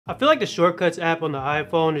I feel like the shortcuts app on the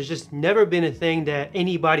iPhone has just never been a thing that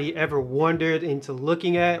anybody ever wondered into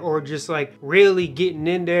looking at or just like really getting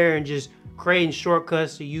in there and just creating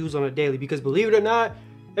shortcuts to use on a daily. Because believe it or not,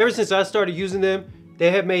 ever since I started using them, they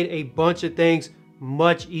have made a bunch of things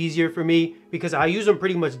much easier for me because I use them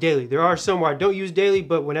pretty much daily. There are some where I don't use daily,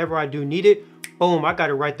 but whenever I do need it, boom, I got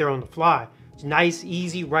it right there on the fly. It's nice,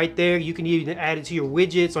 easy, right there. You can even add it to your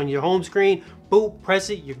widgets on your home screen. Boom, press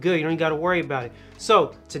it, you're good. You don't even gotta worry about it.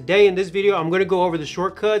 So today in this video, I'm gonna go over the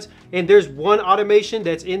shortcuts, and there's one automation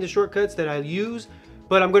that's in the shortcuts that I use,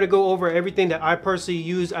 but I'm gonna go over everything that I personally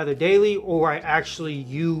use either daily or I actually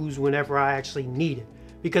use whenever I actually need it.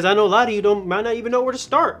 Because I know a lot of you might not even know where to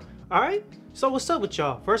start, all right? So what's up with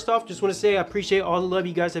y'all? First off, just wanna say I appreciate all the love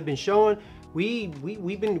you guys have been showing. We've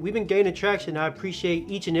been gaining traction. I appreciate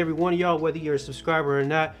each and every one of y'all, whether you're a subscriber or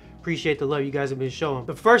not. Appreciate the love you guys have been showing.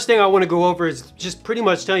 The first thing I want to go over is just pretty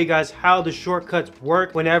much tell you guys how the shortcuts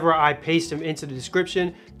work whenever I paste them into the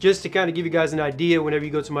description, just to kind of give you guys an idea whenever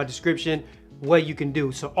you go to my description what you can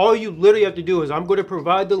do. So all you literally have to do is I'm going to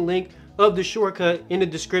provide the link of the shortcut in the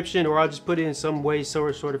description, or I'll just put it in some way,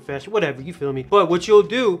 sort of fashion, whatever, you feel me. But what you'll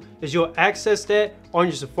do is you'll access that on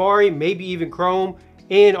your Safari, maybe even Chrome,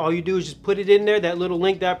 and all you do is just put it in there, that little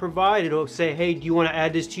link that I provide. It'll say, hey, do you want to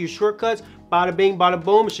add this to your shortcuts? Bada bing, bada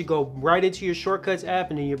boom. It should go right into your shortcuts app,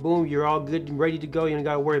 and then you're all good and ready to go. You don't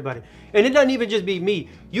gotta worry about it. And it doesn't even just be me.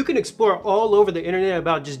 You can explore all over the internet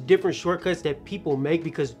about just different shortcuts that people make,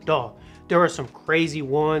 because dog, there are some crazy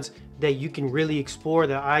ones that you can really explore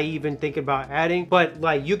that I even think about adding. But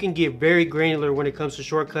like, you can get very granular when it comes to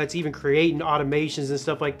shortcuts, even creating automations and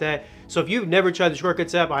stuff like that. So if you've never tried the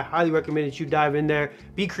shortcuts app, I highly recommend that you dive in there,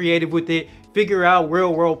 be creative with it, figure out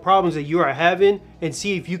real world problems that you are having, and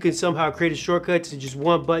see if you can somehow create a shortcut to just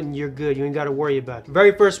one button. You're good. You ain't got to worry about it. The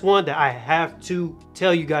very first one that I have to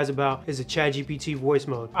tell you guys about is the ChatGPT voice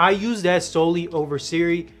mode. I use that solely over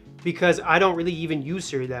Siri, because I don't really even use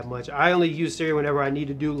Siri that much. I only use Siri whenever I need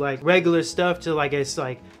to do like regular stuff, to like, it's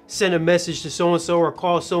like send a message to so-and-so or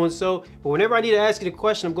call so-and-so. But whenever I need to ask it a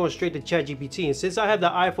question, I'm going straight to ChatGPT. And since I have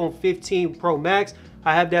the iPhone 15 Pro Max,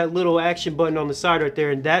 I have that little action button on the side right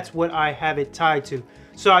there, and that's what I have it tied to.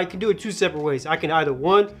 So I can do it two separate ways. I can either,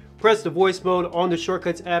 one, press the voice mode on the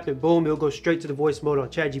shortcuts app and boom, it'll go straight to the voice mode on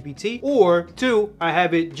ChatGPT. Or two, I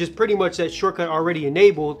have it just pretty much that shortcut already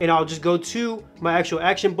enabled, and I'll just go to my actual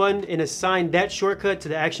action button and assign that shortcut to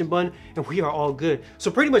the action button, and we are all good.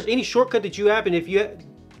 So pretty much any shortcut that you have, and if you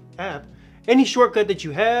any shortcut that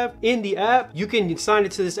you have in the app, you can assign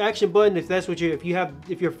it to this action button if that's what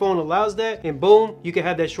if your phone allows that, and boom, you can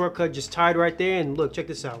have that shortcut just tied right there. And look, check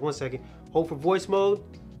this out. One second. Hold for voice mode.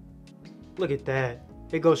 Look at that.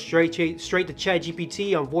 It goes straight to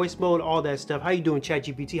ChatGPT on voice mode, all that stuff. How you doing,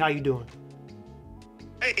 ChatGPT? How you doing?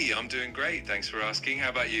 Hey, I'm doing great. Thanks for asking. How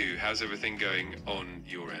about you? How's everything going on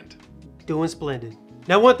your end? Doing splendid.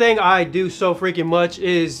 Now, one thing I do so freaking much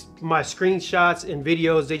is my screenshots and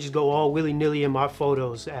videos, they just go all willy-nilly in my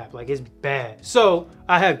Photos app. Like, it's bad. So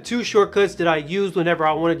I have two shortcuts that I use whenever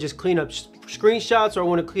I want to just clean up screenshots or I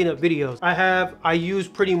want to clean up videos. I use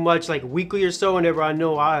pretty much like weekly or so, whenever I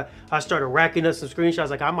know I started racking up some screenshots,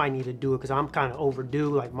 like I might need to do it because I'm kind of overdue.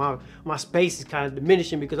 Like my space is kind of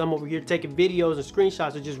diminishing because I'm over here taking videos and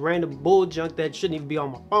screenshots of just random bull junk that shouldn't even be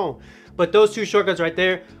on my phone. But those two shortcuts right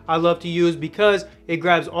there, I love to use because it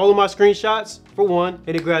grabs all of my screenshots for one,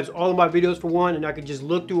 and it grabs all of my videos for one, and I can just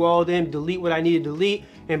look through all of them, delete what I need to delete,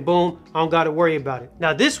 and boom, I don't got to worry about it.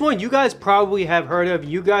 Now, this one you guys probably have heard of.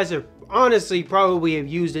 You guys are honestly probably have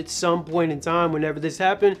used it some point in time whenever this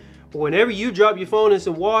happened. But whenever you drop your phone in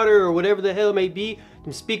some water or whatever the hell it may be,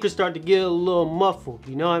 the speakers start to get a little muffled,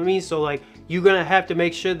 you know what I mean? So like, you're gonna have to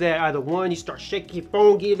make sure that either one, you start shaking your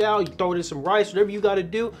phone, get it out, you throw it in some rice, whatever you gotta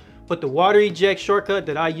do. But the water eject shortcut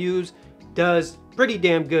that I use does pretty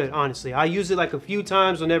damn good, honestly. I use it like a few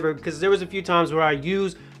times whenever, because there was a few times where I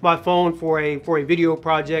used my phone for a video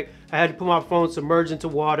project. I had to put my phone submerged into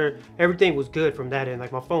water. Everything was good from that end.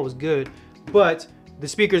 Like, my phone was good, but the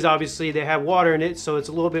speakers, obviously, they have water in it, so it's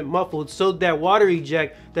a little bit muffled. So that water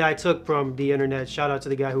eject that I took from the internet, shout out to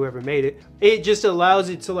the guy whoever made it, it just allows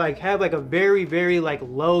it to like have like a very, very like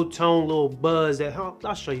low tone little buzz that,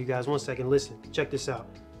 I'll show you guys. One second, listen, check this out.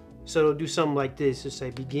 So it'll do something like this. Just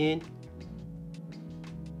say begin.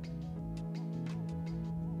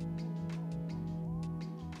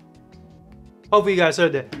 Hopefully you guys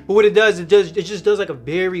heard that. But what it does, it just does like a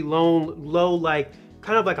very low, like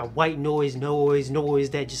kind of like a white noise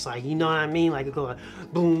that just like, you know what I mean? Like it goes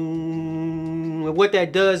like boom. And what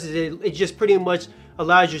that does is it just pretty much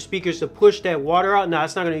allows your speakers to push that water out. Now,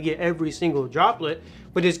 it's not going to get every single droplet,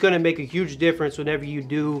 but it's gonna make a huge difference whenever you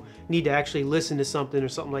do need to actually listen to something or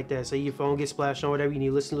something like that. Say your phone gets splashed on, whatever, you need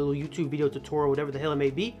to listen to a little YouTube video tutorial, whatever the hell it may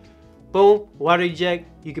be. Boom, water eject,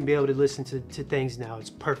 you can be able to listen to things now. It's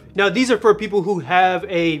perfect. Now, these are for people who have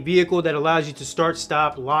a vehicle that allows you to start,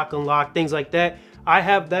 stop, lock, unlock, things like that. I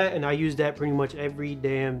have that and I use that pretty much every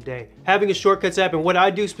damn day. Having a shortcuts app, and what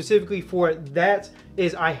I do specifically for that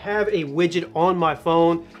is I have a widget on my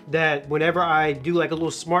phone that whenever I do like a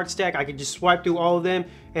little smart stack, I can just swipe through all of them,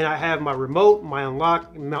 and I have my remote, my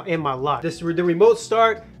unlock, and my lock. The remote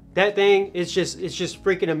start, that thing is it's just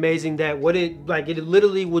freaking amazing that it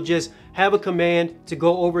literally will just have a command to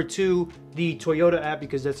go over to the Toyota app,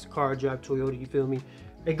 because that's the car I drive, Toyota, you feel me?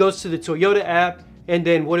 It goes to the Toyota app, and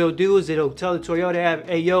then what it'll do is it'll tell the Toyota app,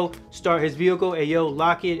 hey yo, start his vehicle, hey yo,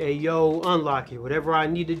 lock it, hey yo, unlock it, whatever I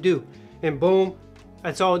need to do. And boom,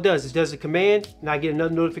 that's all it does. It does a command, and I get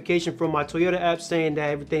another notification from my Toyota app saying that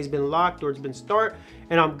everything's been locked or it's been start,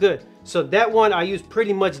 and I'm good. So that one I use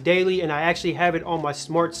pretty much daily, and I actually have it on my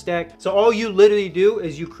smart stack. So all you literally do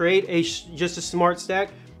is you create just a smart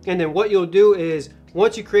stack, and then what you'll do is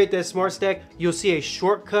once you create that smart stack, you'll see a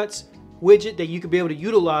shortcuts widget that you can be able to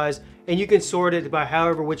utilize, and you can sort it by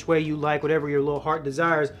however which way you like, whatever your little heart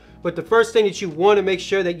desires. But the first thing that you want to make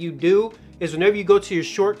sure that you do is whenever you go to your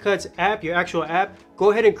shortcuts app, your actual app, go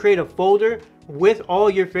ahead and create a folder with all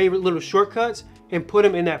your favorite little shortcuts and put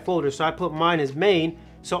them in that folder. So I put mine as main.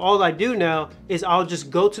 So all I do now is I'll just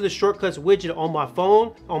go to the shortcuts widget on my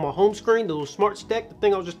phone, on my home screen, the little smart stack, the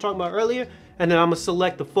thing I was just talking about earlier, and then I'm gonna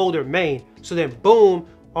select the folder main. So then boom,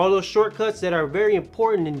 all those shortcuts that are very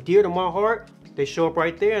important and dear to my heart, they show up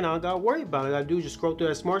right there, and I don't gotta worry about it. All I gotta do is just scroll through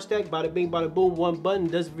that smart stack, bada bing, bada boom, one button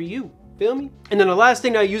does it for you. Feel me? And then the last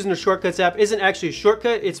thing that I use in the shortcuts app isn't actually a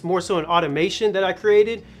shortcut, it's more so an automation that I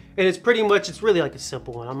created. And it's really like a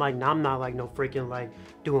simple one. I'm not like no freaking like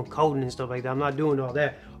doing coding and stuff like that. I'm not doing all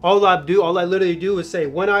that. All I literally do is say,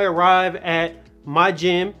 when I arrive at my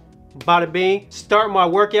gym, bada bing, start my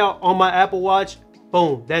workout on my Apple Watch,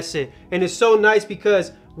 boom, that's it. And it's so nice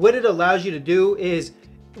because what it allows you to do is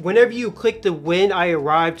whenever you click the when I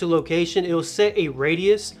arrive to location, it'll set a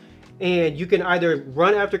radius, and you can either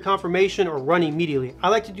run after confirmation or run immediately. I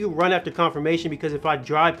like to do run after confirmation because if I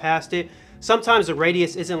drive past it, sometimes the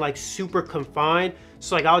radius isn't like super confined.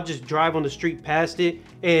 So like I'll just drive on the street past it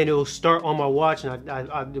and it'll start on my watch, and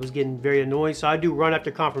it was getting very annoying. So I do run after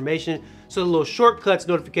confirmation. So the little shortcuts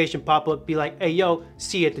notification pop up, be like, hey yo,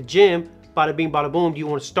 see you at the gym, bada bing, bada boom, do you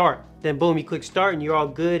want to start? Then boom, you click start and you're all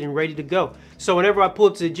good and ready to go. So whenever I pull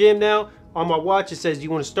up to the gym now, on my watch it says, do you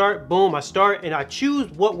want to start? Boom, I start, and I choose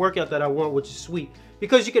what workout that I want, which is sweet.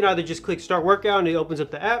 Because you can either just click start workout and it opens up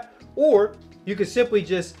the app, or you can simply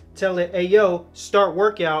just tell it, hey yo, start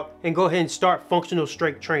workout, and go ahead and start functional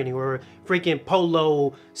strength training or freaking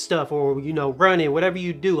polo stuff, or you know, running, whatever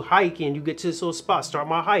you do, hiking, you get to this little spot, start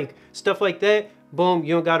my hike, stuff like that. Boom,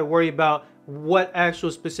 you don't got to worry about what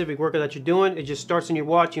actual specific workout that you're doing. It just starts in your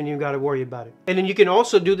watch, and you don't got to worry about it. And then you can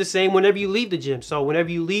also do the same whenever you leave the gym. So whenever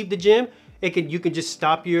you leave the gym, you can just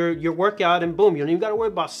stop your workout, and boom, you don't even got to worry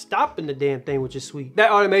about stopping the damn thing, which is sweet. That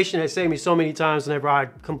automation has saved me so many times whenever I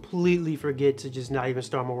completely forget to just not even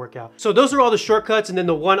start my workout. So those are all the shortcuts, and then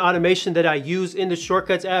the one automation that I use in the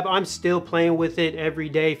shortcuts app, I'm still playing with it every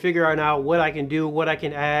day, figuring out what I can do, what I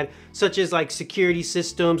can add, such as like security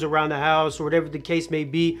systems around the house or whatever the case may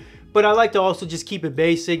be. But I like to also just keep it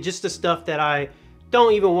basic, just the stuff that I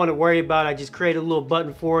don't even want to worry about. I just create a little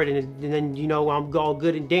button for it, and then you know, I'm all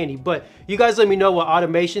good and dandy. But you guys let me know what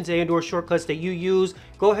automations and or shortcuts that you use.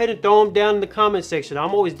 Go ahead and throw them down in the comment section.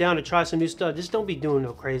 I'm always down to try some new stuff. Just don't be doing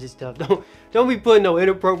no crazy stuff. Don't be putting no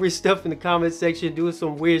inappropriate stuff in the comment section, doing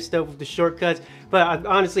some weird stuff with the shortcuts. But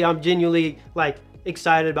honestly, I'm genuinely like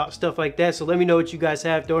excited about stuff like that. So let me know what you guys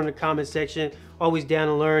have. Throw it in the comment section. Always down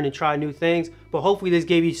to learn and try new things. But hopefully this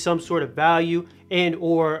gave you some sort of value and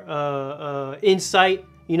or insight,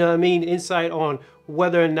 you know what I mean? Insight on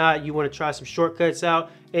whether or not you want to try some shortcuts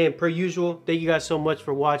out. And per usual, thank you guys so much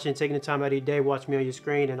for watching, taking the time out of your day, watching me on your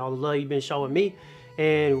screen, and all the love you've been showing me.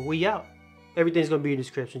 And we out. Everything's gonna be in the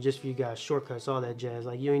description just for you guys. Shortcuts, all that jazz.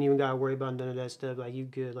 Like you ain't even gotta worry about none of that stuff. Like you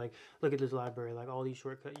good. Like look at this library. Like all these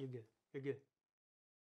shortcuts, you're good. You're good.